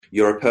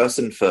You're a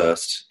person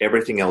first,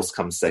 everything else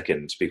comes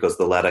second, because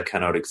the latter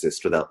cannot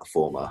exist without the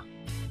former.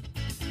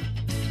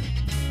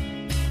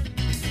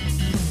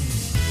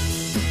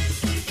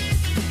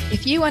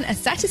 If you want a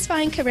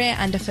satisfying career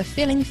and a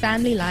fulfilling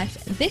family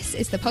life, this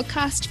is the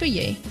podcast for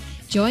you.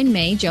 Join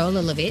me, Joel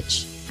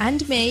Lilovich,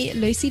 and me,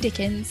 Lucy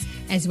Dickens,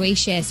 as we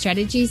share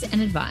strategies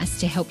and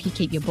advice to help you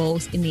keep your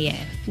balls in the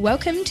air.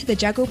 Welcome to the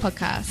Juggle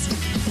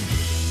Podcast.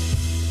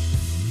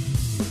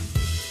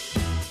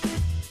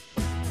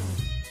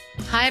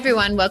 Hi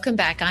everyone, welcome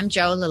back. I'm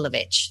Joel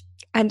Lilovich.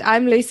 And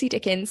I'm Lucy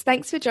Dickens.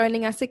 Thanks for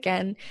joining us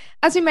again.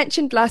 As we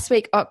mentioned last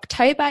week,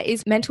 October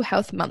is Mental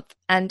Health Month.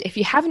 And if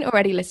you haven't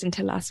already listened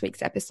to last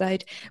week's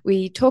episode,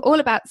 we talk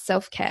all about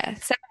self-care,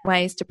 7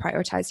 ways to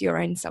prioritise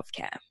your own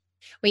self-care.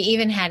 We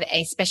even had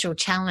a special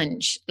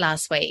challenge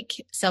last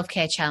week,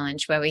 self-care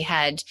challenge, where we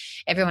had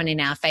everyone in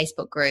our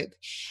Facebook group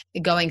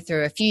going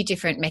through a few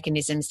different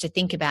mechanisms to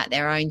think about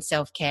their own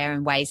self-care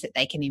and ways that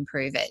they can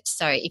improve it.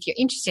 So if you're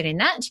interested in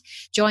that,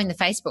 join the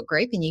Facebook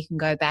group and you can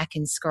go back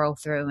and scroll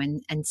through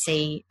and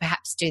see,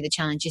 perhaps do the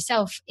challenge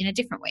yourself in a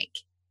different week.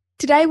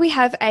 Today we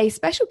have a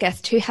special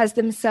guest who has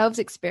themselves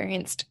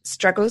experienced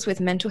struggles with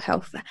mental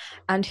health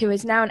and who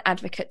is now an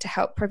advocate to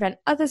help prevent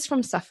others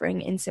from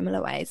suffering in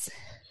similar ways.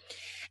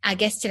 Our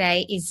guest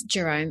today is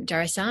Jerome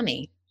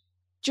Doraisamy.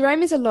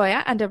 Jerome is a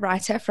lawyer and a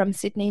writer from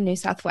Sydney, New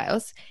South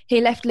Wales. He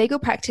left legal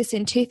practice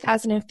in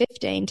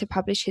 2015 to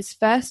publish his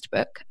first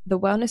book, The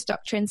Wellness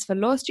Doctrines for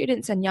Law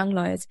Students and Young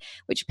Lawyers,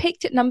 which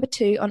peaked at number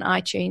 2 on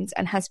iTunes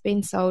and has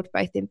been sold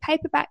both in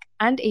paperback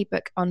and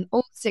ebook on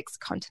all 6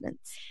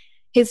 continents.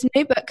 His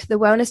new book, The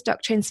Wellness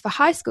Doctrines for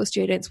High School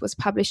Students, was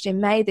published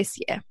in May this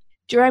year.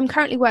 Jerome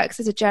currently works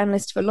as a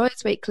journalist for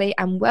Lawyers Weekly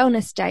and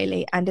Wellness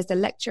Daily and is a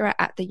lecturer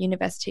at the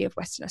University of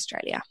Western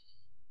Australia.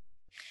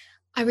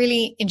 I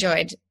really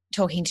enjoyed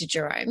talking to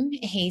Jerome.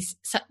 He's,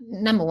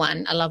 number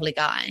one, a lovely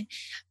guy,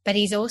 but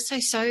he's also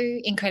so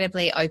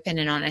incredibly open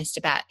and honest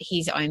about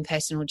his own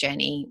personal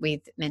journey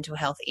with mental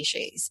health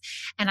issues.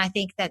 And I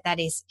think that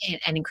that is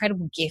an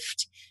incredible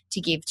gift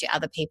to give to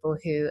other people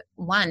who,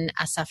 one,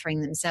 are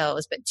suffering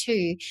themselves, but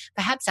 2,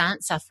 perhaps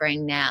aren't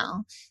suffering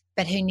now,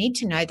 but who need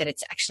to know that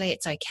it's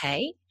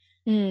okay.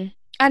 And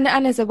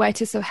as a way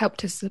to sort of help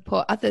to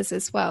support others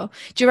as well.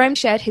 Jerome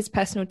shared his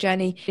personal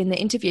journey in the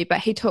interview,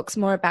 but he talks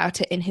more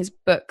about it in his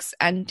books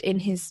and in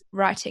his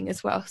writing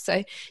as well.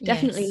 So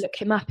definitely look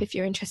him up if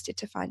you're interested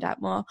to find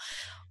out more.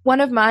 One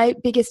of my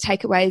biggest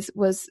takeaways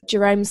was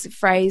Jerome's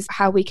phrase,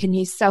 how we can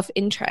use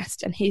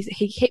self-interest. And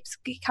he keeps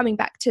coming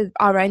back to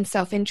our own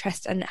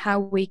self-interest and how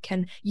we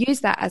can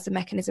use that as a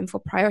mechanism for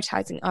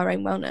prioritising our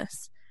own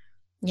wellness.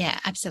 Yeah,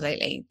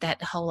 absolutely.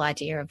 That whole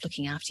idea of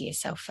looking after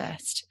yourself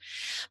first.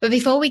 But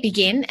before we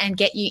begin and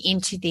get you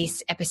into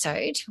this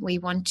episode, we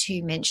want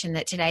to mention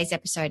that today's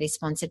episode is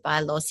sponsored by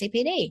Law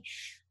CPD.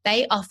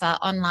 They offer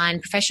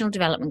online professional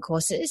development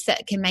courses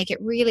that can make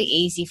it really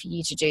easy for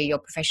you to do your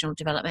professional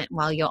development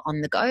while you're on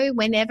the go,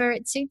 whenever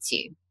it suits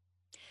you.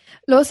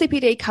 Law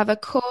CPD cover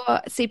core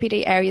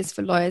CPD areas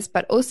for lawyers,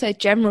 but also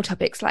general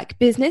topics like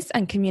business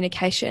and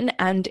communication,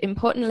 and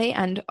importantly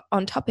and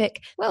on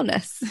topic,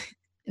 wellness.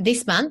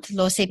 This month,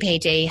 Law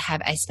CPD have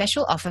a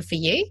special offer for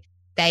you.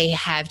 They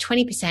have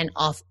 20%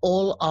 off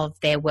all of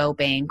their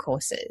wellbeing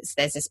courses.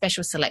 There's a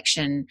special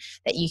selection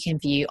that you can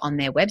view on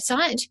their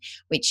website,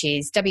 which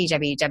is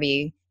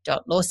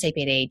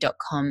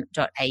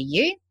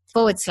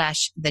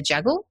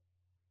www.lawcpd.com.au/thejuggle.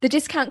 The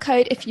discount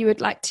code, if you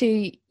would like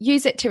to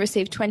use it to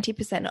receive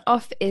 20%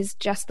 off, is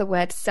just the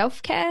word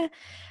self-care.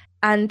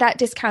 And that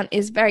discount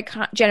is very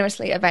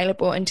generously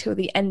available until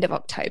the end of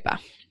October.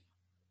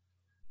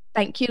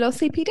 Thank you, Law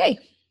CPD.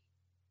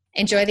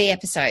 Enjoy the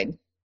episode.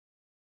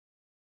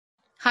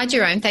 Hi,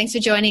 Jerome. Thanks for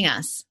joining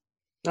us.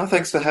 Oh,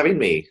 thanks for having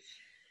me.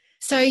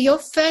 So your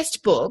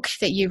first book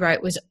that you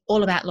wrote was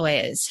all about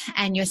lawyers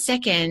and your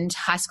second,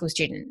 high school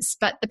students.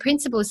 But the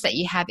principles that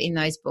you have in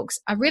those books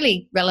are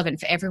really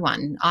relevant for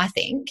everyone, I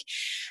think.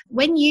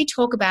 When you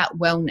talk about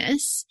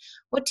wellness,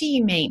 what do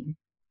you mean?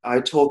 I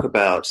talk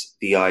about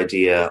the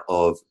idea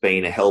of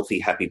being a healthy,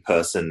 happy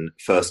person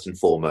first and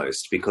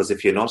foremost, because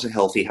if you're not a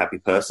healthy, happy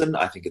person,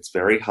 I think it's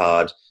very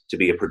hard to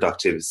be a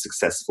productive,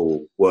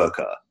 successful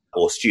worker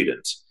or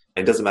student.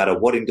 It doesn't matter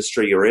what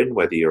industry you're in,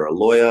 whether you're a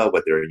lawyer,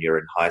 whether you're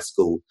in high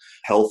school,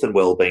 health and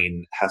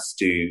well-being has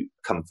to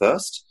come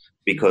first,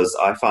 because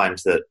I find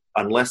that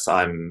unless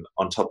I'm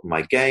on top of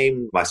my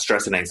game, my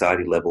stress and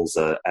anxiety levels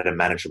are at a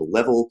manageable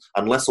level,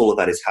 unless all of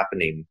that is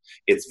happening,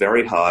 it's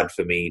very hard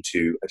for me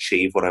to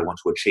achieve what I want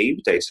to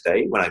achieve day to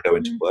day when I go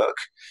into work.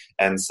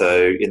 And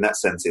so in that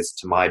sense, it's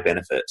to my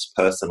benefit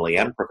personally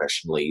and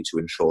professionally to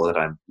ensure that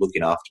I'm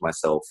looking after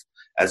myself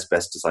as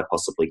best as I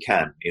possibly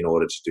can in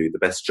order to do the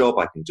best job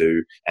I can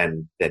do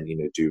and then,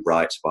 do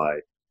right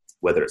by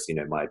whether it's,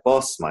 my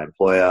boss, my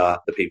employer,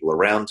 the people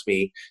around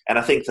me. And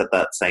I think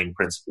that same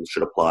principle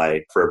should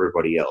apply for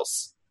everybody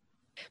else.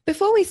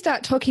 Before we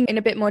start talking in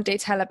a bit more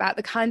detail about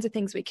the kinds of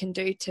things we can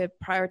do to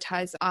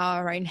prioritise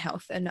our own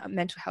health and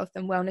mental health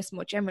and wellness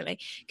more generally,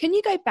 can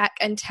you go back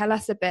and tell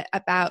us a bit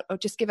about, or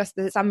just give us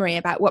the summary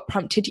about what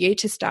prompted you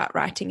to start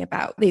writing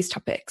about these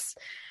topics?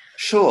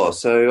 Sure.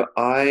 So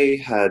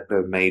I had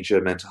a major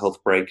mental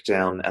health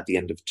breakdown at the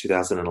end of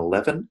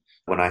 2011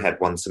 when I had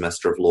one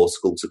semester of law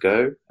school to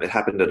go. It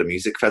happened at a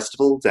music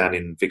festival down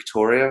in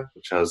Victoria,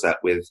 which I was at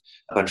with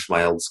a bunch of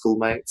my old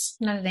schoolmates.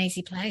 Not an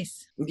easy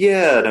place.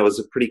 Yeah, and it was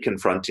a pretty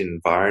confronting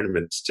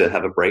environment to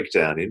have a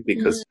breakdown in,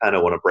 because I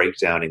don't want to break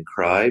down and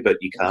cry, but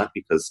you can't,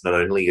 because not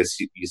only are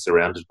you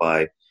surrounded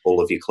by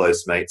all of your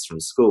close mates from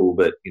school,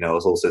 but, you know, I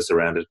was also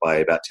surrounded by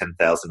about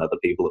 10,000 other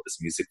people at this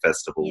music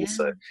festival. Yeah.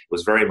 So it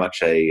was very much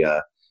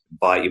a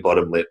bite your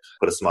bottom lip,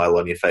 put a smile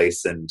on your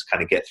face and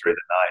kind of get through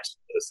the night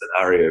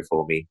scenario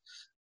for me.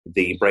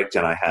 The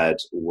breakdown I had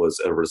was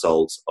a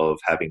result of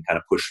having kind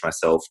of pushed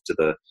myself to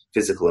the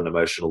physical and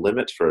emotional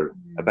limit for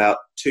about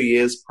 2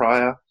 years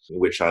prior, in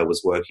which I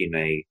was working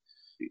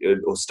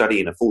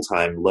studying a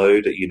full-time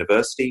load at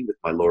university with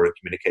my law and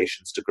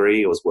communications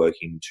degree. I was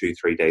working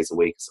 2-3 days a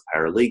week as a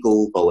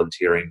paralegal,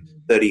 volunteering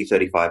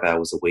 35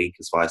 hours a week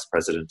as vice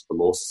president of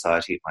the Law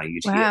Society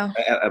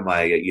at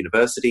my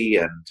university,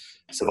 and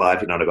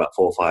surviving on about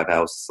 4 or 5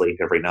 hours of sleep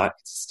every night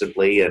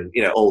consistently. And,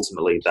 you know,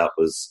 ultimately that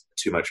was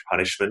too much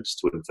punishment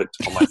to inflict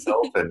upon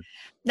myself. And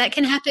that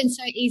can happen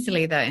so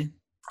easily, though.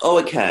 Oh,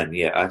 it can.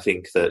 Yeah. I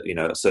think that, you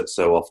know,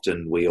 so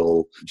often we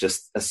all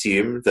just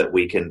assume that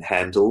we can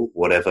handle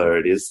whatever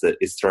it is that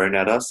is thrown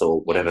at us, or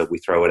whatever we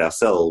throw at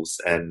ourselves.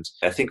 And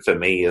I think for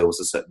me, there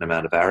was a certain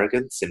amount of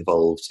arrogance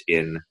involved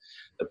in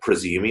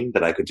presuming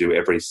that I could do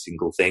every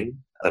single thing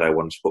that I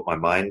wanted to put my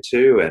mind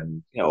to.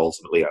 And, you know,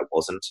 ultimately I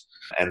wasn't.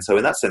 And so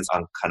in that sense,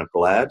 I'm kind of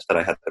glad that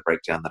I had the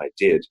breakdown that I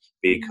did,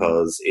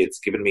 because it's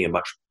given me a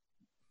much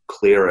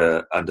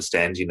clearer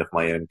understanding of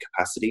my own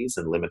capacities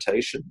and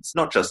limitations,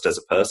 not just as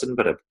a person,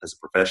 but as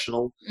a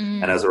professional.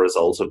 And as a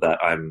result of that,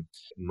 I'm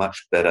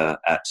much better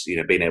at, you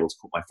know, being able to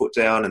put my foot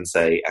down and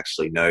say,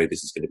 actually, no,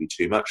 this is going to be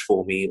too much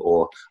for me,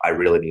 or I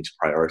really need to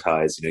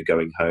prioritize, you know,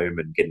 going home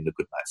and getting a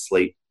good night's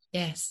sleep.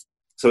 Yes.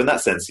 So in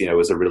that sense, you know, it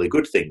was a really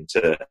good thing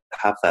to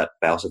have that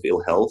bout of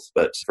ill health,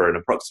 but for an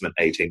approximate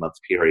 18-month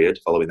period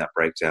following that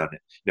breakdown,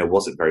 it, you know,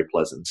 wasn't very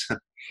pleasant.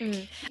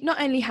 Not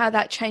only how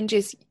that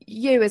changes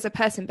you as a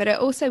person, but it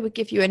also would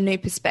give you a new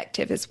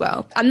perspective as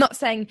well. I'm not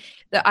saying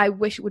that I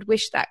would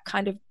wish that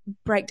kind of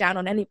breakdown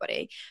on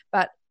anybody,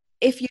 but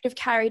if you'd have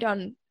carried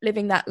on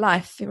living that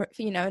life for,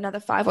 you know, another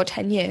 5 or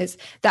 10 years,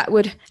 that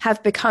would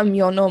have become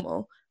your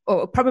normal,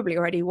 or probably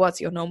already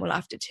was your normal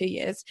after 2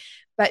 years.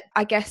 But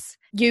I guess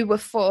you were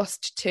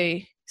forced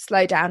to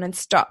slow down and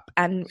stop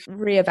and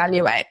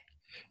reevaluate.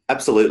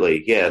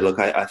 Absolutely. Yeah. Look,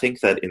 I think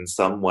that in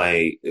some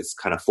way it's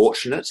kind of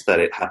fortunate that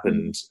it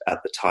happened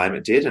at the time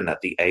it did and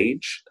at the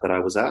age that I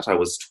was at. I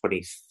was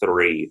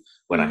 23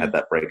 when I had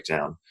that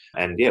breakdown.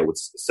 And yeah, it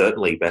was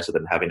certainly better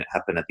than having it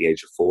happen at the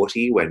age of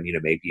 40, when, you know,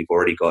 maybe you've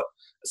already got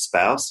a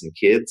spouse and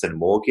kids and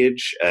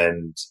mortgage,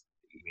 and,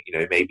 you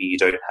know, maybe you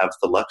don't have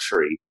the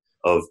luxury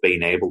of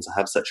being able to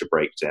have such a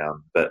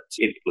breakdown. But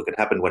it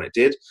happened when it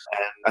did.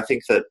 And I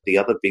think that the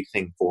other big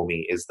thing for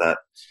me is that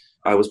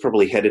I was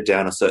probably headed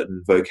down a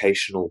certain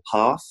vocational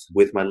path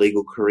with my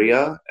legal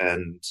career,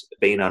 and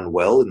being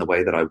unwell in the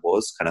way that I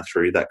was kind of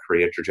threw that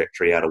career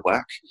trajectory out of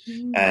whack.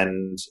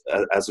 And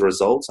as a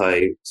result,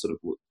 I sort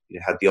of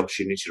had the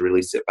opportunity to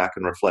really sit back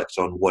and reflect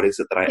on what is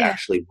it that I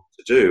actually want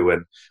to do,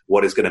 and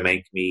what is going to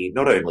make me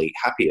not only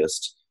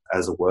happiest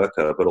as a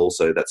worker, but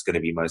also that's going to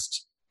be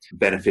most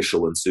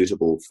beneficial and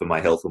suitable for my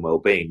health and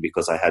well-being,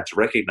 because I had to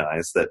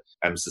recognize that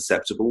I'm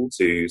susceptible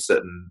to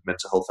certain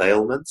mental health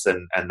ailments,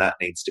 and that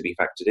needs to be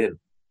factored in.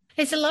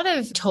 There's a lot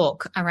of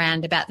talk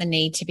around about the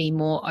need to be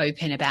more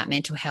open about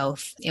mental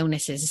health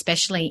illnesses,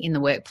 especially in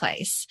the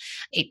workplace.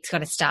 It's got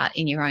to start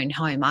in your own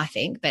home, I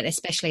think, but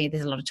especially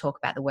there's a lot of talk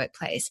about the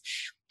workplace.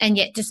 And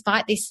yet,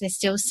 despite this, there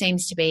still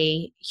seems to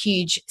be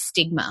huge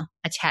stigma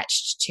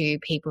attached to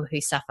people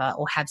who suffer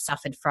or have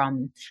suffered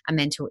from a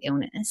mental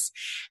illness.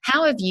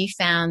 How have you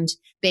found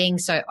being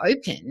so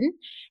open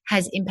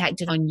has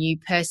impacted on you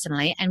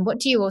personally? And what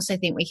do you also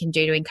think we can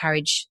do to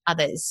encourage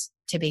others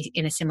to be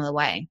in a similar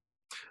way?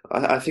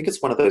 I think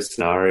it's one of those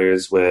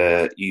scenarios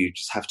where you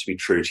just have to be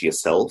true to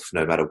yourself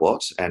no matter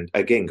what. And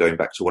again, going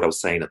back to what I was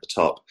saying at the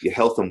top, your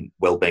health and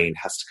well-being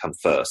has to come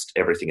first.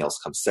 Everything else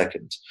comes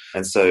second.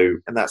 And so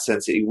in that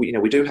sense,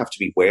 we do have to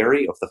be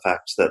wary of the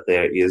fact that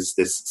there is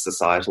this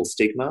societal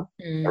stigma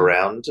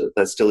around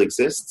that still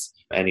exists.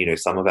 And, you know,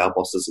 some of our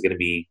bosses are going to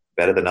be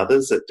better than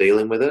others at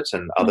dealing with it.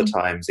 And other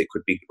times it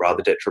could be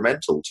rather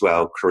detrimental to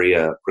our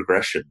career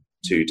progression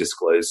to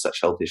disclose such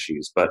health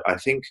issues. But I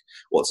think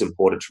what's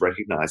important to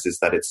recognize is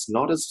that it's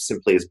not as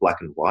simply as black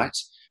and white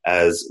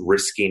as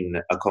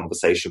risking a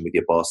conversation with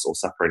your boss or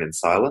suffering in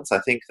silence. I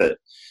think that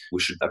we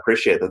should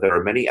appreciate that there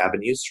are many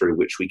avenues through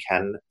which we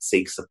can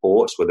seek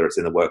support, whether it's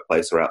in the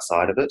workplace or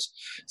outside of it.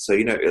 So,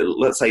 you know,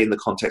 let's say in the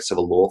context of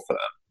a law firm,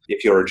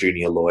 if you're a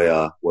junior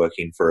lawyer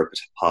working for a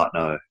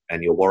partner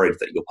and you're worried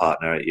that your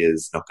partner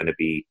is not going to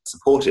be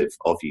supportive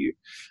of you,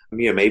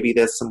 maybe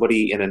there's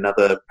somebody in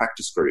another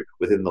practice group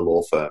within the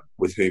law firm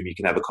with whom you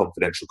can have a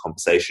confidential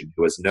conversation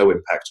who has no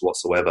impact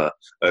whatsoever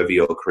over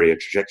your career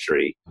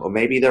trajectory. Or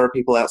maybe there are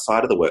people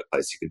outside of the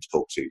workplace you can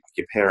talk to, like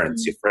your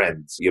parents, your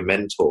friends, your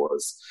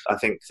mentors. I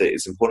think that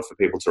it's important for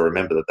people to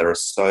remember that there are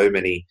so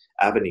many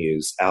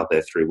avenues out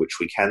there through which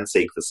we can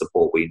seek the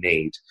support we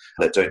need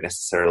that don't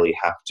necessarily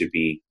have to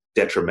be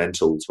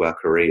detrimental to our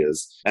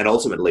careers. And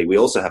ultimately, we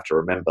also have to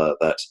remember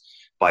that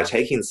by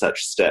taking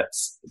such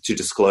steps to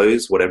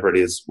disclose whatever it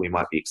is we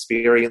might be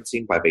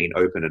experiencing, by being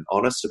open and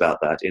honest about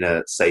that in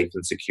a safe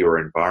and secure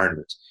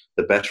environment,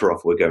 the better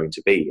off we're going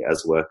to be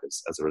as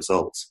workers as a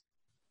result.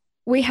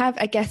 We have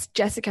a guest,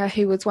 Jessica,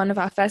 who was one of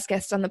our first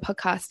guests on the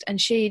podcast,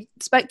 and she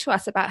spoke to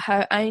us about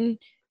her own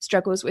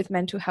struggles with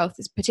mental health,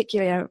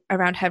 particularly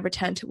around her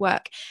return to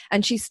work.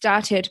 And she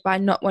started by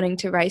not wanting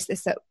to raise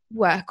this at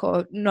work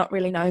or not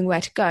really knowing where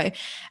to go.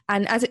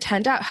 And as it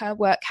turned out, her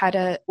work had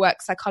a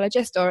work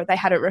psychologist, or they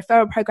had a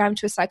referral program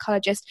to a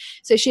psychologist.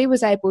 So she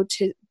was able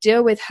to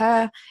deal with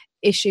her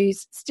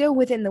issues still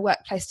within the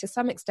workplace to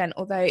some extent,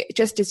 although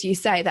just as you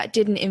say, that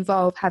didn't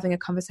involve having a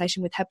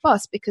conversation with her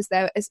boss, because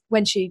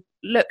when she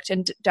looked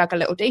and dug a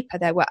little deeper,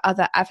 there were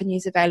other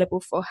avenues available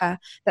for her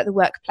that the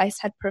workplace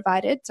had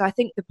provided. So I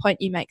think the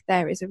point you make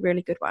there is a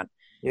really good one.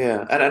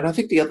 Yeah, and I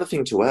think the other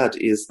thing to add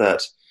is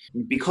that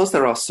because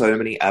there are so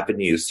many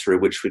avenues through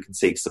which we can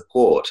seek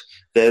support,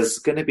 there's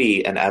going to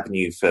be an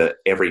avenue for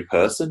every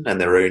person and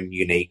their own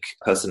unique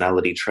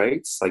personality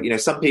traits. Like,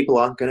 some people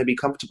aren't going to be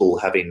comfortable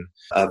having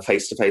a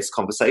face-to-face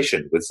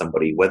conversation with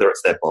somebody, whether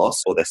it's their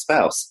boss or their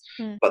spouse.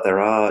 But there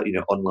are,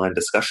 online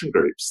discussion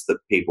groups that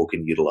people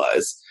can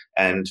utilize.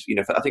 And,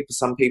 I think for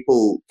some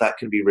people that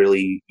can be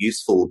really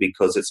useful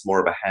because it's more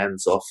of a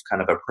hands-off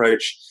kind of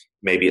approach.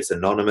 Maybe it's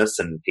anonymous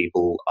and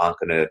people aren't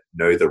going to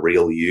know the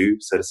real you,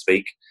 so to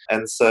speak.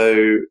 And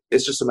so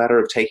it's just a matter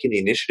of taking the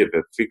initiative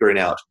of figuring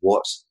out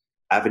what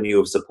avenue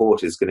of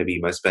support is going to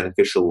be most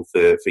beneficial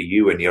for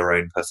you and your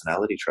own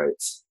personality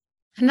traits.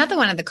 Another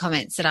one of the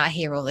comments that I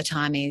hear all the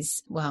time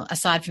is, well,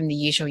 aside from the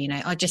usual,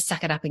 just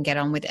suck it up and get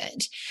on with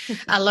it.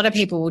 A lot of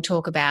people will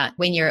talk about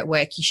when you're at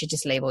work, you should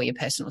just leave all your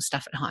personal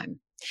stuff at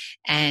home,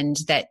 and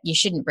that you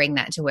shouldn't bring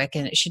that to work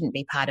and it shouldn't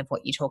be part of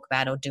what you talk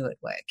about or do at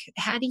work.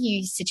 How do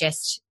you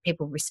suggest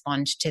people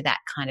respond to that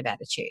kind of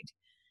attitude?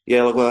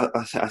 Yeah, well,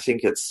 I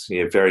think it's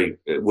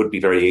it would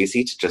be very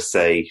easy to just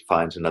say,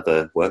 find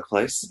another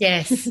workplace.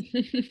 Yes.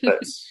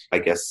 But I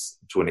guess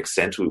to an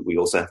extent, we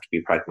also have to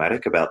be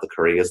pragmatic about the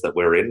careers that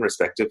we're in,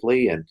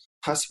 respectively. And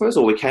I suppose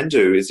all we can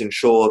do is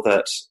ensure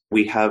that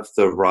we have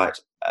the right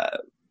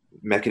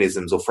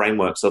mechanisms or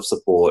frameworks of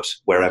support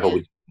wherever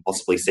we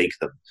possibly seek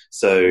them.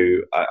 So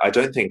I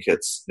don't think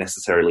it's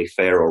necessarily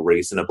fair or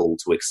reasonable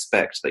to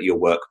expect that your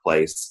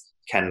workplace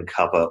can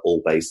cover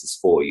all bases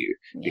for you,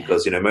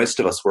 because most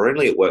of us, we're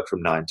only at work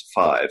from 9 to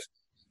 5,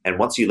 and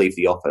once you leave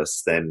the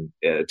office, then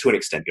to an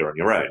extent you're on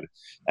your own,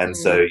 and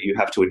so you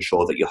have to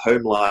ensure that your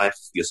home life,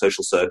 your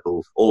social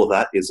circle, all of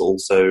that is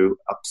also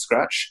up to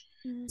scratch,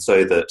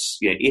 so that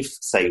if,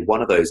 say,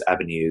 one of those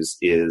avenues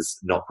is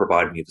not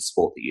providing you the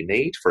support that you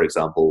need, for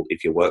example,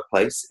 if your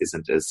workplace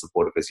isn't as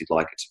supportive as you'd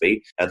like it to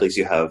be, at least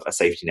you have a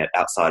safety net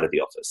outside of the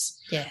office.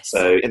 Yes.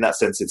 So in that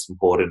sense, it's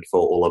important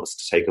for all of us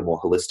to take a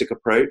more holistic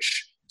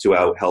approach to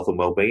our health and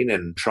well-being,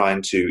 and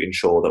trying to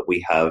ensure that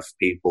we have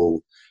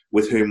people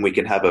with whom we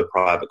can have a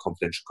private,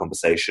 confidential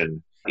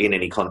conversation in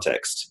any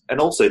context, and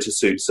also to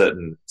suit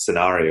certain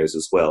scenarios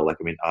as well. Like,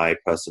 I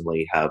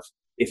personally have,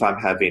 if I'm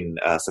having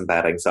some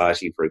bad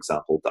anxiety, for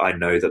example, I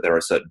know that there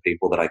are certain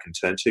people that I can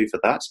turn to for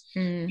that.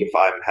 If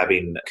I'm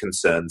having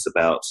concerns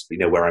about,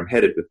 where I'm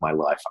headed with my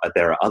life,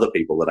 there are other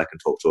people that I can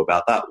talk to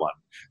about that one.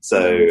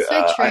 So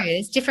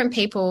true. Different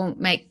people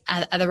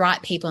are the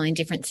right people in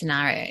different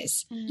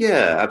scenarios.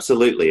 Yeah,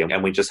 absolutely.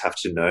 And we just have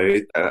to know,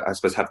 I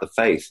suppose, have the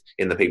faith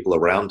in the people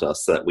around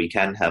us that we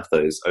can have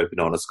those open,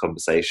 honest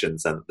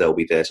conversations, and they'll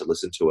be there to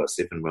listen to us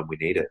if and when we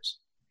need it.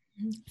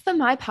 For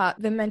my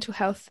part, the mental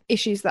health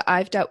issues that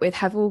I've dealt with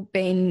have all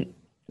been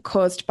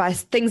caused by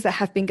things that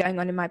have been going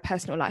on in my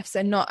personal life.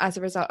 So not as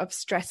a result of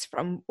stress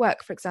from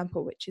work, for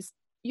example, which is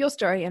your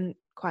story and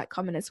quite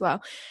common as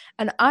well.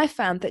 And I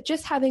found that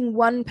just having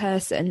one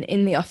person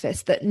in the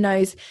office that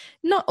knows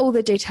not all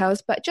the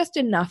details, but just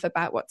enough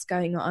about what's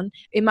going on.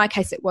 In my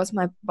case, it was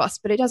my boss,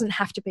 but it doesn't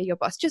have to be your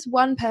boss. Just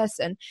one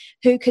person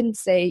who can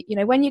see,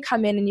 when you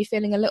come in and you're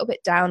feeling a little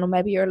bit down, or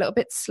maybe you're a little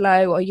bit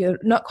slow, or you're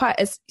not quite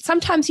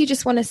sometimes you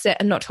just want to sit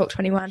and not talk to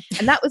anyone.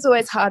 And that was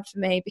always hard for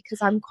me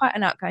because I'm quite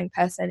an outgoing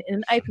person in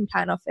an open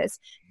plan office.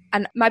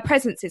 And my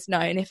presence is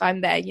known. If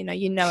I'm there, you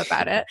know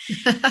about it.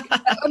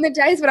 On the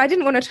days when I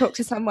didn't want to talk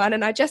to someone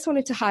and I just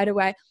wanted to hide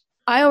away,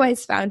 I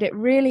always found it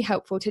really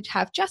helpful to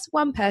have just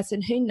one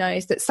person who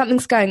knows that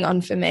something's going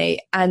on for me,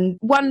 and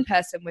one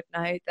person would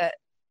know that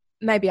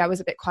maybe I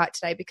was a bit quiet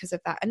today because of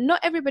that. And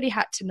not everybody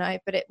had to know,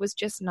 but it was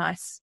just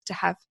nice to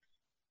have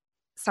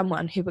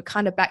someone who would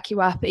kind of back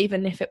you up,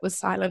 even if it was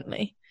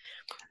silently.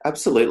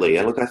 Absolutely.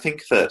 And look, I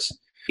think that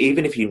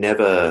even if you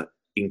never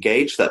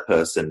engage that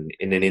person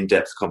in an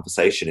in-depth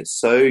conversation, it's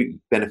so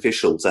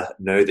beneficial to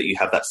know that you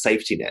have that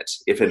safety net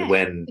if and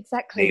when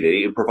needed.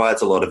 It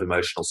provides a lot of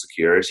emotional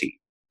security.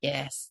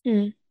 Yes.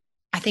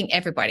 I think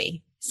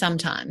everybody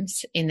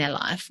sometimes in their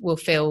life will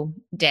feel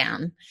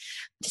down,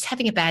 just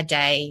having a bad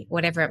day,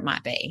 whatever it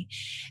might be.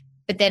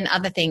 But then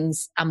other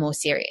things are more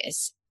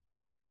serious.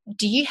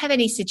 Do you have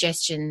any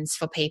suggestions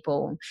for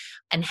people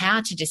and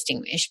how to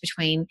distinguish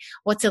between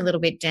what's a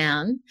little bit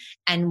down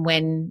and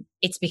when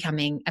it's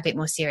becoming a bit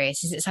more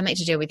serious? Is it something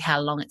to do with how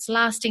long it's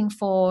lasting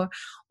for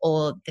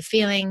or the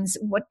feelings?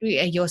 What are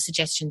your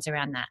suggestions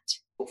around that?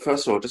 Well,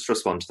 first of all, just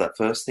respond to that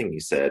first thing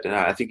you said. And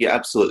I think you're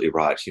absolutely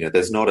right.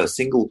 There's not a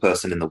single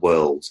person in the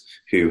world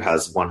who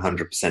has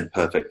 100%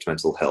 perfect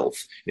mental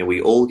health.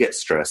 We all get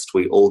stressed.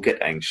 We all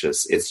get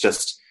anxious. It's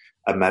just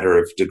a matter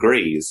of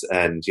degrees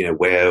and,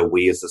 where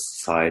we as a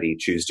society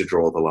choose to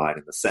draw the line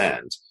in the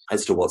sand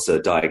as to what's a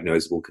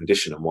diagnosable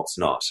condition and what's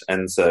not.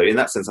 And so in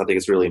that sense, I think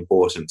it's really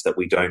important that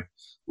we don't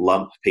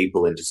lump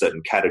people into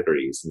certain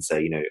categories and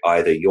say,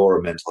 either you're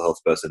a mental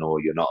health person or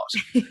you're not.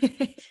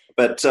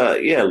 But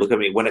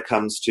when it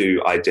comes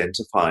to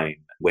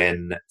identifying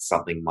when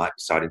something might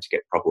be starting to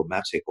get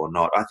problematic or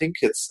not, I think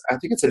it's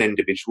an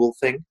individual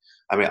thing.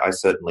 I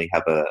certainly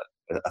have a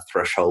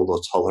threshold or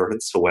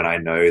tolerance for when I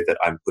know that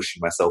I'm pushing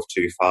myself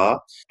too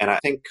far. And I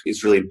think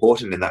it's really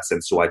important in that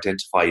sense to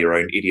identify your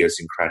own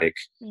idiosyncratic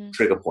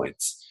trigger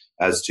points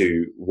as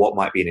to what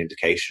might be an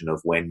indication of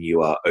when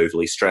you are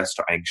overly stressed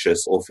or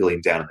anxious or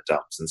feeling down in the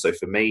dumps. And so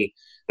for me,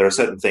 there are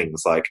certain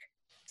things like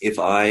if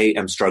I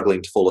am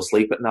struggling to fall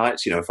asleep at night,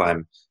 if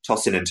I'm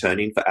tossing and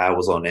turning for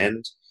hours on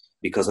end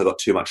because I've got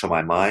too much on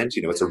my mind,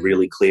 it's a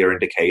really clear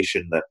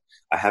indication that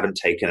I haven't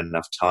taken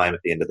enough time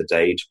at the end of the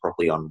day to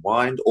properly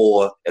unwind,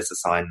 or as a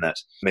sign that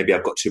maybe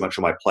I've got too much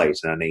on my plate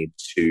and I need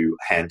to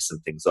hand some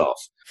things off.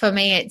 For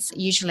me, it's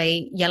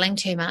usually yelling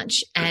too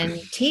much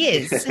and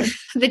tears.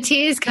 The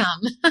tears come.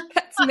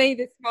 That's me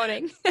this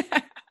morning.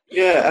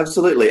 Yeah,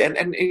 absolutely. And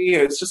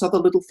it's just other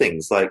little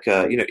things like,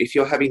 if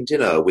you're having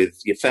dinner with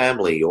your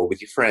family or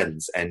with your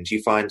friends and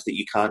you find that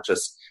you can't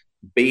just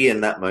be in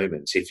that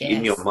moment. If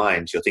in your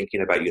mind you're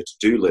thinking about your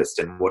to-do list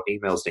and what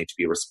emails need to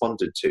be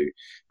responded to,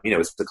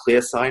 it's a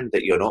clear sign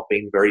that you're not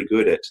being very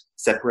good at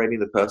separating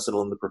the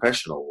personal and the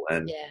professional.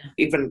 And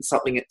even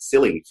something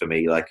silly for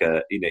me, like,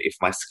 if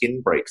my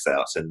skin breaks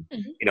out and,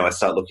 I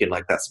start looking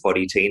like that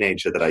spotty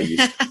teenager that I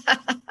used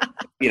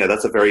to,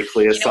 that's a very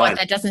clear sign.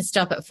 That doesn't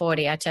stop at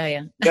 40, I tell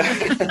you.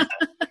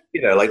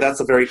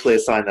 That's a very clear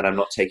sign that I'm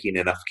not taking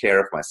enough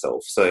care of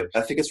myself. So I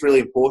think it's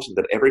really important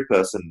that every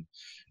person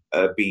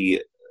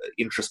be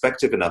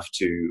introspective enough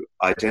to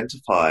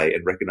identify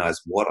and recognize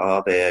what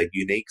are their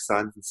unique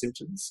signs and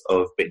symptoms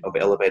of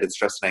elevated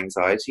stress and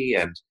anxiety,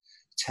 and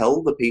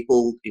tell the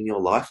people in your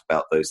life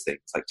about those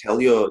things. Like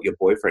tell your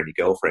boyfriend,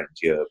 your girlfriend,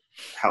 your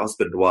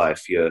husband,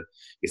 wife, your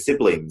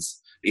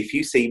siblings, if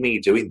you see me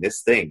doing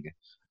this thing,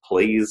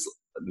 please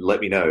let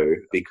me know,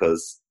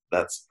 because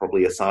that's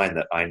probably a sign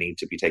that I need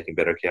to be taking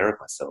better care of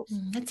myself.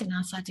 That's a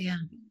nice idea.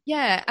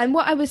 Yeah. And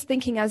what I was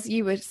thinking as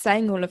you were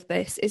saying all of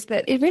this is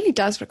that it really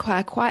does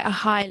require quite a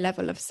high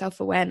level of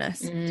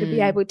self-awareness to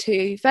be able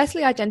to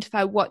firstly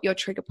identify what your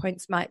trigger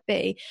points might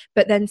be,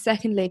 but then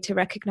secondly to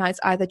recognize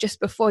either just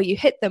before you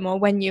hit them or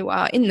when you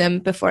are in them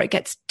before it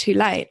gets too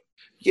late.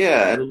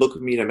 Yeah, and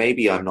look,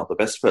 maybe I'm not the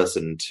best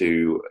person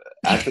to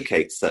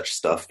advocate such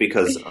stuff,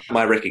 because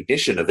my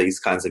recognition of these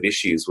kinds of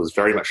issues was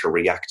very much a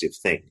reactive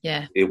thing.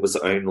 Yeah. It was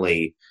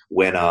only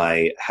when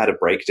I had a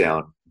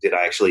breakdown did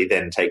I actually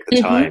then take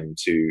the time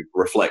to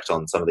reflect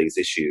on some of these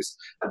issues.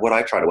 And what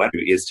I try to do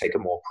is take a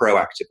more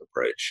proactive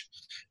approach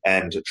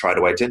and try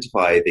to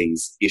identify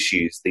these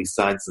issues, these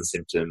signs and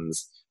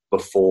symptoms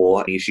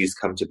before issues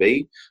come to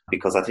be,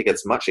 because I think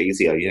it's much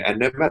easier. And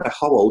no matter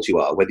how old you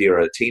are, whether you're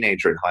a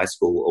teenager in high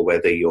school or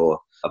whether you're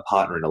a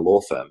partner in a law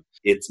firm,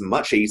 it's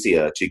much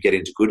easier to get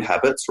into good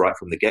habits right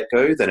from the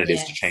get-go than it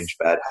is to change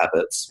bad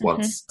habits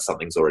once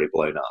something's already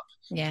blown up.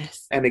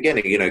 Yes. And again,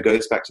 it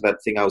goes back to that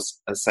thing I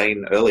was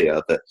saying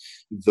earlier, that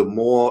the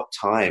more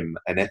time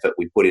and effort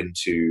we put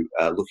into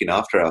looking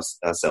after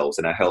ourselves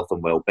and our health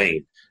and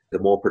well-being, the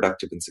more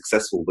productive and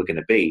successful we're going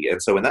to be.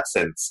 And so in that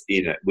sense,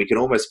 we can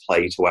almost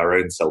play to our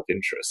own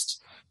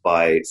self-interest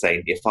by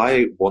saying, if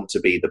I want to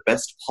be the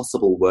best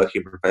possible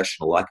working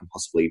professional I can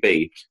possibly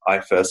be, I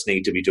first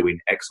need to be doing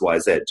X, Y,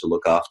 Z to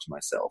look after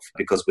myself.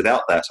 Because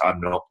without that,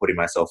 I'm not putting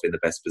myself in the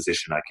best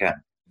position I can.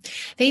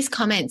 These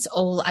comments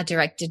all are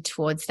directed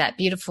towards that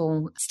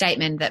beautiful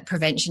statement that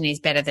prevention is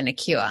better than a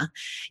cure.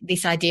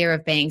 This idea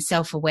of being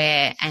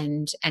self-aware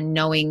and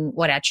knowing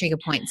what our trigger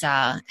points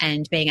are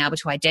and being able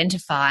to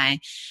identify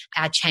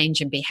our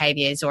change in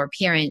behaviours or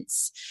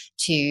appearance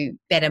to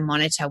better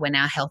monitor when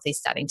our health is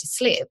starting to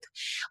slip.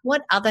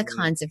 What other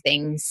kinds of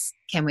things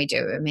can we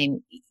do? I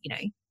mean,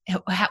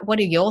 what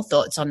are your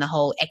thoughts on the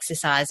whole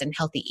exercise and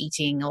healthy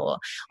eating or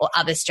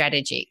other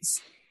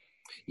strategies?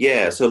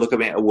 Yeah, so look,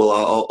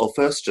 I'll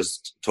first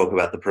just talk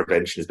about the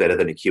prevention is better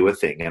than a cure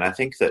thing. And I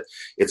think that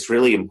it's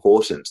really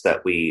important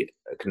that we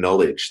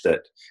acknowledge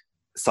that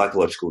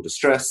psychological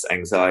distress,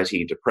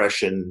 anxiety,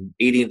 depression,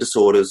 eating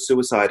disorders,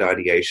 suicide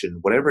ideation,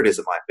 whatever it is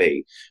it might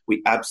be,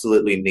 we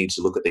absolutely need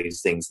to look at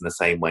these things in the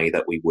same way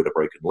that we would a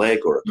broken leg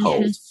or a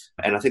cold.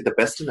 And I think the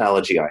best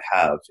analogy I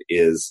have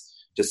is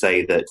to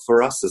say that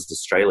for us as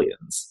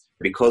Australians,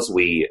 because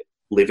we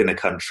live in a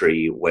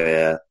country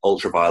where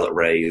ultraviolet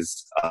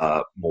rays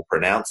are more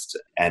pronounced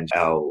and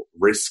our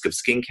risk of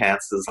skin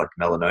cancers like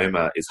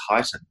melanoma is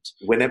heightened,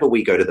 whenever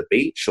we go to the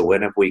beach or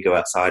whenever we go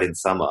outside in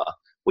summer,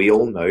 we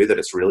all know that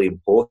it's really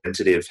important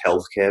preventative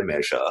healthcare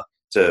measure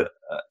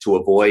to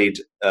avoid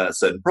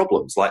certain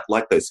problems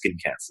like those skin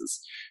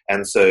cancers.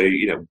 And so,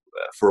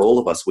 for all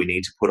of us, we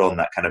need to put on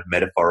that kind of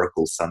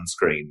metaphorical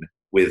sunscreen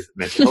with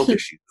mental health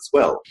issues as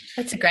well.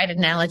 That's a great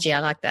analogy. I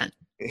like that.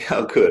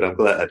 Oh, good. I'm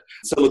glad.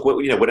 So look,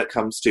 when it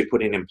comes to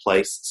putting in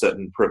place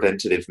certain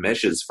preventative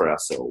measures for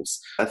ourselves,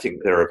 I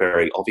think there are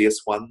very obvious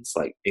ones,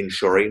 like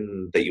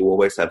ensuring that you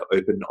always have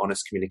open,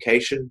 honest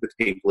communication with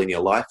people in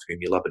your life whom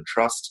you love and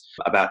trust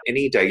about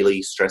any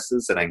daily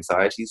stresses and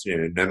anxieties,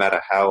 no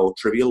matter how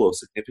trivial or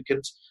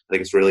significant. I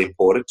think it's really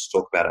important to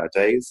talk about our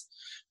days.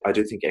 I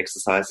do think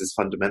exercise is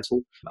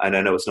fundamental. And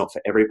I know it's not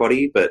for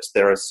everybody, but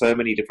there are so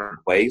many different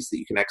ways that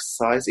you can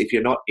exercise. If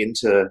you're not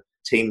into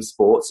team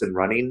sports and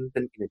running,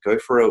 then go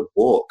for a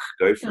walk,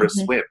 go for a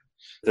swim.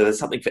 There's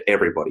something for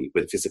everybody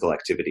with physical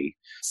activity.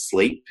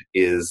 Sleep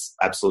is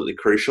absolutely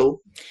crucial.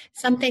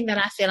 Something that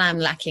I feel I'm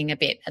lacking a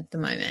bit at the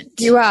moment.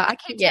 You are. I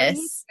keep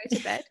yes. Go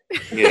to bed.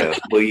 Yeah.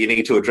 Well, you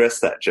need to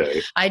address that, Jo.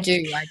 I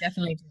do. I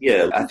definitely do.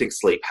 Yeah. I think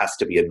sleep has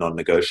to be a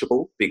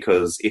non-negotiable,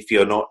 because if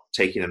you're not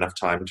taking enough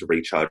time to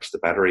recharge the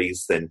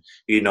batteries, then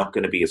you're not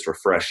going to be as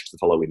refreshed the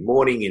following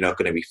morning. You're not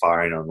going to be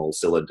firing on all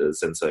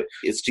cylinders. And so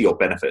it's to your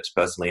benefit,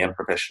 personally and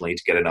professionally,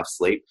 to get enough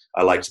sleep.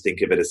 I like to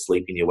think of it as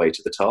sleeping your way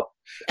to the top.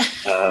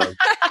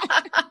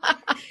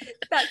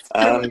 That's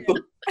but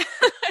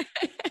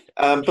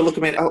look,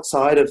 I mean,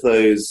 outside of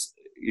those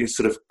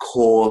sort of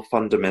core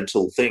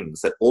fundamental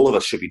things that all of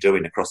us should be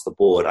doing across the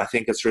board, I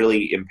think it's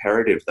really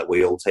imperative that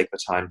we all take the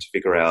time to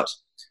figure out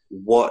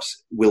what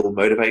will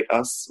motivate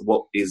us,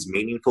 what is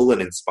meaningful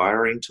and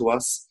inspiring to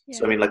us. Yeah.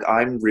 So, I mean,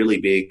 I'm really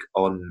big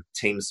on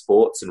team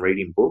sports and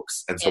reading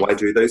books, and so I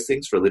do those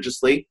things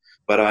religiously,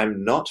 but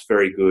I'm not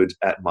very good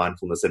at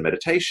mindfulness and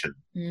meditation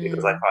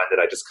because I find that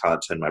I just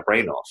can't turn my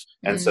brain off.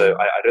 And so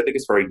I don't think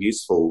it's very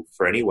useful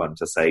for anyone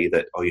to say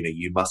that,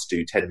 you must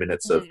do 10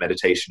 minutes of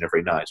meditation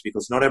every night,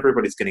 because not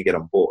everybody's going to get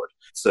on board.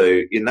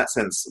 So in that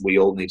sense, we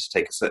all need to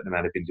take a certain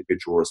amount of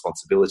individual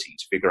responsibility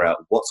to figure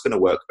out what's going to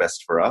work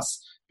best for us,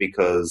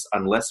 because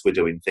unless we're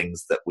doing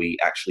things that we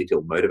actually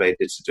feel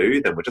motivated to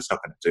do, then we're just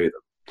not going to do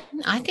them.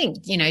 I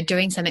think,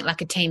 doing something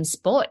like a team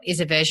sport is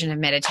a version of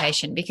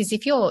meditation, because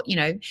if you're,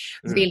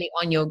 really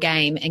on your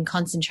game and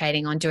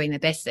concentrating on doing the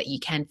best that you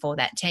can for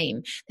that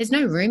team, there's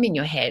no room in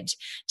your head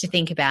to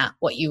think about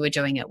what you were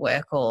doing at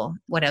work or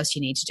what else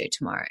you need to do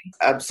tomorrow.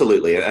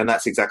 Absolutely. And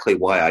that's exactly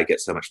why I get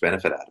so much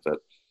benefit out of it.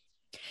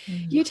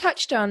 You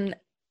touched on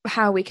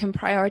how we can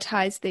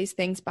prioritize these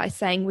things by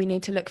saying we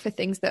need to look for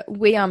things that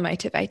we are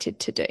motivated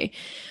to do.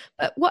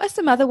 But what are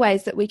some other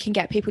ways that we can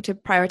get people to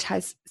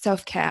prioritize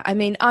self-care? I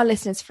mean, our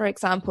listeners, for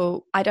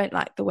example, I don't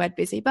like the word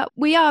busy, but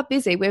we are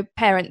busy. We're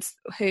parents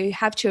who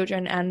have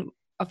children, and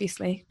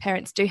obviously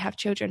parents do have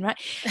children, right?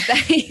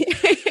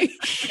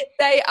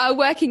 They are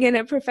working in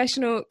a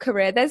professional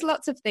career. There's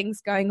lots of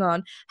things going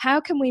on.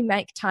 How can we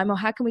make time, or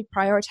how can we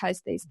prioritize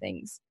these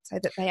things so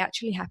that they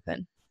actually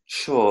happen?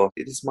 Sure.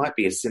 This might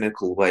be a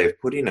cynical way of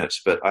putting it,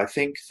 but I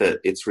think that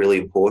it's really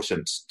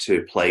important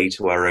to play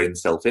to our own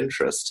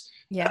self-interest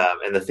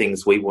and the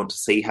things we want to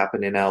see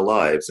happen in our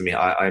lives. I mean,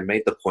 I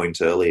made the point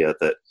earlier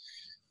that,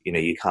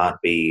 you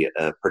can't be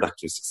a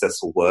productive,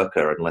 successful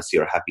worker unless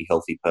you're a happy,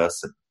 healthy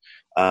person.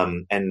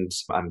 And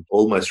I'm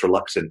almost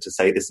reluctant to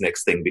say this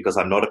next thing because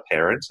I'm not a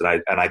parent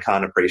and I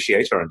can't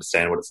appreciate or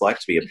understand what it's like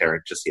to be a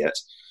parent just yet.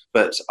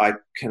 But I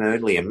can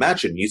only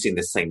imagine, using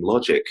this same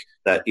logic,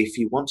 that if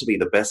you want to be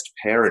the best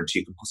parent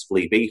you can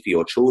possibly be for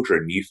your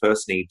children, you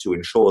first need to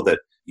ensure that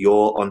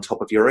you're on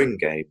top of your own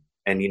game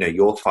and,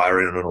 you're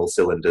firing on all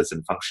cylinders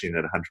and functioning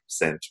at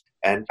 100%.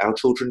 And our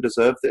children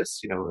deserve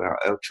this.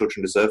 Our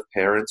children deserve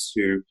parents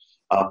who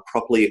are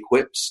properly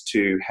equipped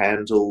to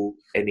handle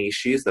any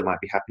issues that might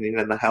be happening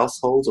in the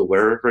household or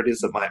wherever it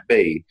is it might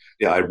be.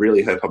 Yeah, I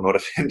really hope I'm not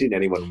offending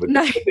anyone with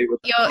no,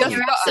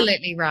 you're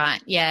absolutely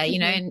right. Yeah,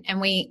 and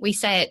we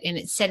say it, and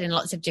it's said in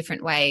lots of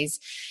different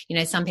ways.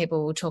 Some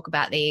people will talk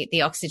about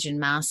the oxygen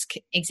mask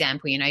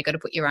example. You got to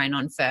put your own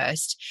on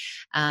first.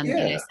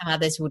 Some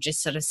others will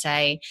just sort of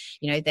say,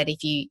 that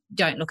if you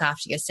don't look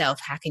after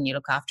yourself, how can you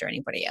look after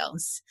anybody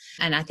else?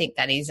 And I think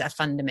that is a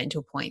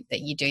fundamental point,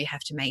 that you do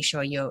have to make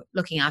sure you're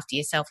looking after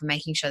yourself and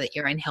making sure that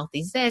your own health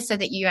is there so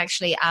that you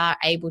actually are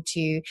able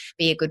to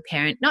be a good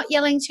parent, not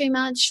yelling too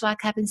much like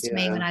happens to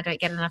me when I don't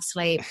get enough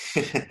sleep.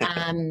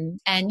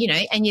 And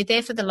you're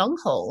there for the long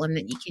haul, and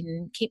that you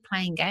can keep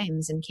playing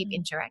games and keep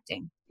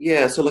interacting.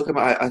 Yeah, so look,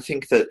 I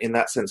think that in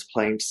that sense,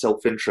 playing to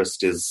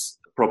self-interest is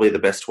probably the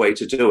best way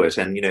to do it.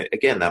 And,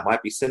 again, that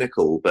might be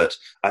cynical, but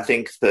I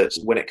think that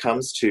when it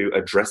comes to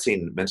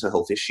addressing mental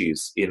health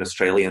issues in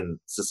Australian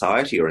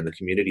society or in the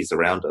communities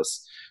around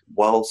us,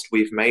 whilst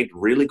we've made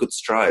really good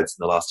strides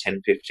in the last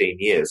 10, 15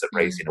 years at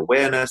raising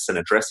awareness and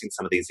addressing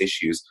some of these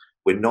issues,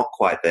 we're not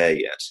quite there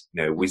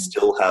yet. We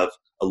still have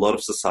a lot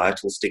of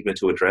societal stigma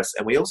to address,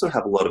 and we also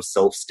have a lot of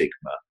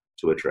self-stigma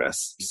to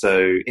address.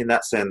 So in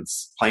that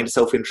sense, playing to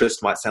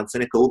self-interest might sound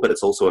cynical, but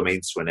it's also a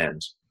means to an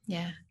end.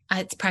 Yeah,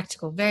 it's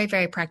practical, very,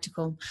 very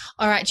practical.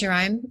 All right,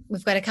 Jerome,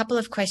 we've got a couple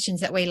of questions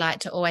that we like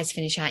to always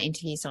finish our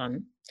interviews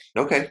on.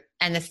 Okay.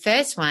 And the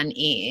first one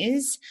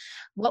is,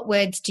 what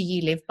words do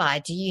you live by?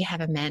 Do you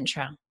have a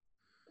mantra?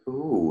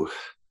 Ooh.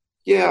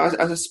 Yeah,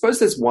 I suppose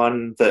there's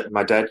one that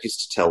my dad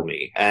used to tell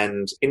me,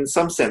 and in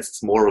some sense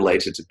it's more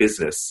related to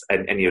business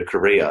and your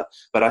career,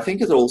 but I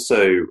think it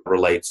also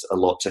relates a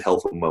lot to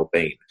health and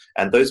well-being.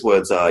 And those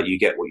words are, you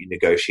get what you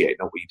negotiate,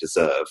 not what you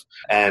deserve.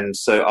 And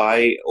so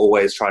I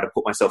always try to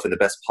put myself in the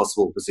best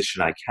possible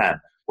position I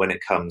can when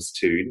it comes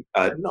to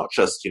not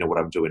just, what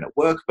I'm doing at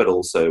work, but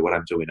also what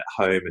I'm doing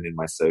at home and in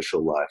my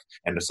social life.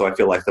 And so I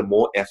feel like the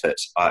more effort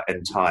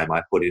and time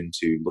I put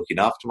into looking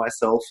after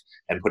myself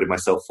and putting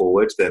myself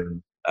forward,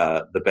 then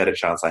the better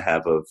chance I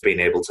have of being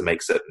able to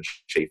make certain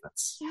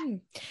achievements.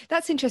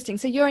 That's interesting.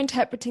 So you're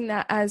interpreting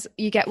that as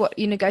you get what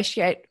you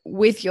negotiate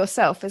with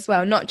yourself as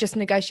well, not just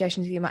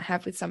negotiations you might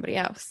have with somebody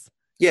else.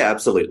 Yeah,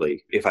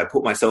 absolutely. If I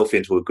put myself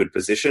into a good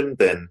position,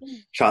 then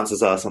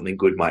chances are something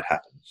good might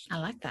happen. I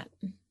like that.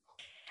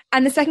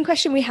 And the second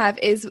question we have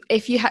is,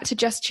 if you had to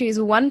just choose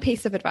one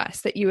piece of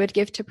advice that you would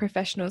give to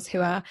professionals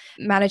who are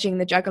managing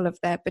the juggle of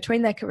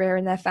between their career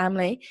and their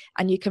family,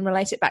 and you can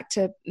relate it back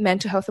to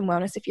mental health and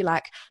wellness if you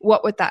like,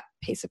 what would that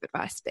piece of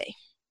advice be?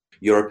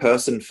 You're a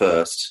person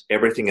first.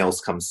 Everything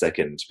else comes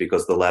second,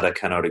 because the latter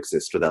cannot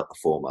exist without the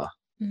former.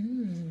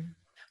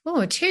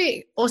 Oh,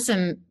 two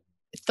awesome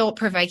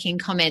thought-provoking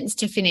comments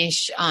to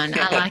finish on.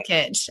 I like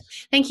it.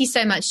 Thank you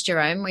so much,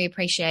 Jerome. We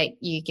appreciate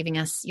you giving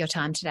us your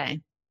time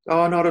today.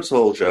 Oh, not at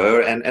all,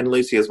 Jo. And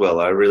Lucy as well.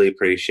 I really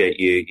appreciate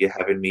you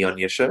having me on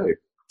your show.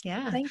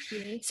 Yeah. Thank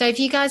you. So if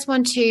you guys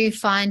want to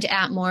find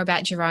out more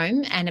about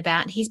Jerome and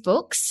about his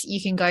books, you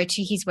can go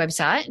to his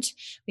website,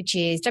 which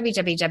is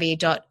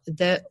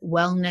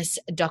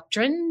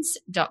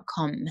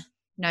www.thewellnessdoctrines.com.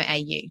 No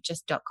AU,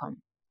 just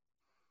 .com.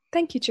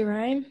 Thank you,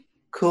 Jerome.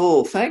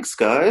 Cool. Thanks,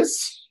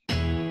 guys.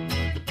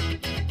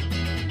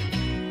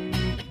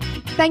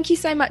 Thank you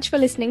so much for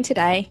listening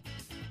today.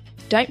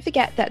 Don't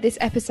forget that this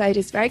episode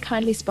is very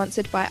kindly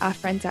sponsored by our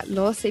friends at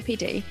Law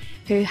CPD,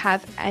 who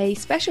have a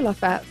special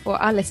offer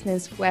for our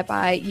listeners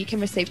whereby you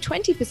can receive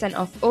 20%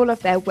 off all of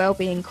their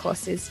wellbeing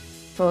courses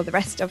for the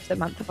rest of the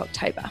month of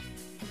October.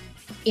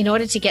 In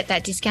order to get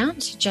that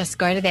discount, just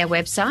go to their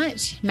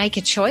website, make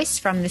a choice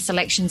from the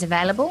selections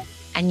available,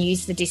 and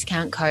use the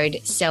discount code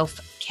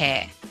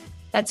SELFCARE.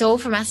 That's all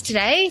from us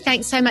today.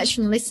 Thanks so much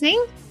for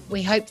listening.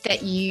 We hope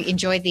that you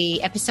enjoyed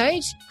the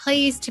episode.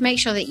 Please, to make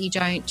sure that you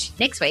don't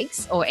next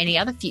week's or any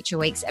other future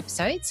week's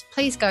episodes,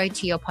 please go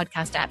to your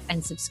podcast app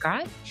and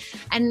subscribe.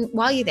 And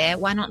while you're there,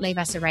 why not leave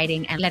us a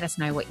rating and let us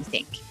know what you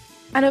think?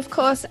 And of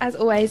course, as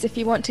always, if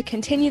you want to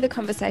continue the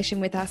conversation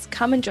with us,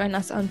 come and join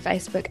us on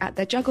Facebook at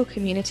The Juggle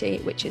Community,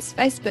 which is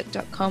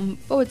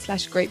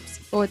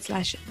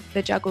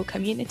facebook.com/groups/The Juggle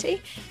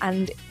Community.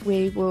 And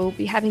we will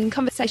be having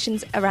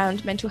conversations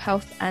around mental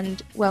health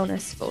and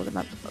wellness for the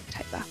month of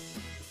October.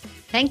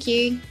 Thank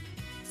you.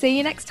 See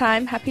you next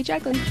time. Happy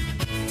juggling.